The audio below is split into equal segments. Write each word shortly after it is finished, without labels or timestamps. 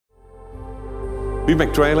We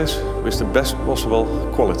make trailers with the best possible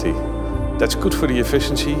quality. That's good for the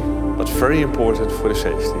efficiency, but very important for the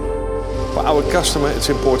safety. For our customer, it's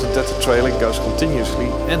important that the trailer goes continuously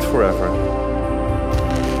and forever.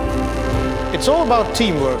 It's all about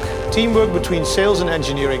teamwork. Teamwork between sales and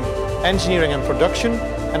engineering and production,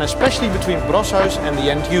 and especially between Broshuis and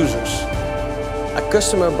the end users. A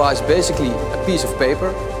customer buys basically a piece of paper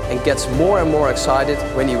and gets more and more excited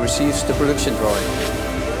when he receives the production drawing.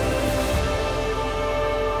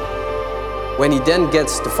 When he then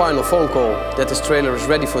gets the final phone call that his trailer is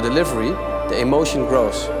ready for delivery, the emotion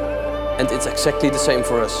grows. And it's exactly the same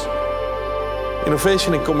for us.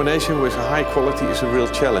 Innovation in combination with high quality is a real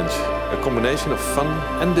challenge. A combination of fun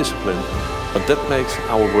and discipline, but that makes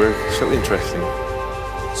our work so interesting.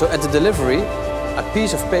 So at the delivery, a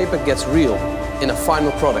piece of paper gets real in a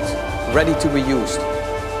final product, ready to be used.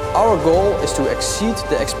 Our goal is to exceed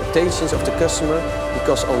the expectations of the customer,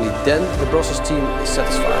 because only then the Broshuis team is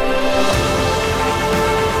satisfied.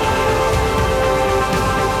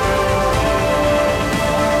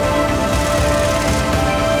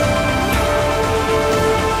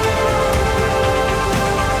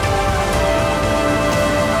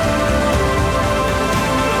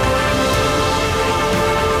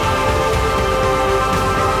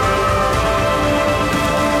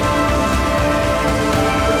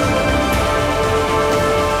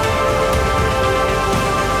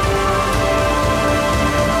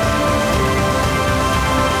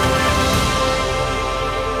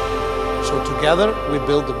 So together we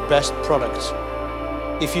build the best products.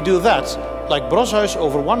 If you do that, like Broshuis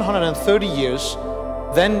over 130 years,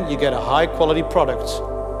 then you get a high quality product.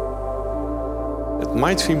 It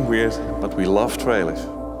might seem weird, but we love trailers.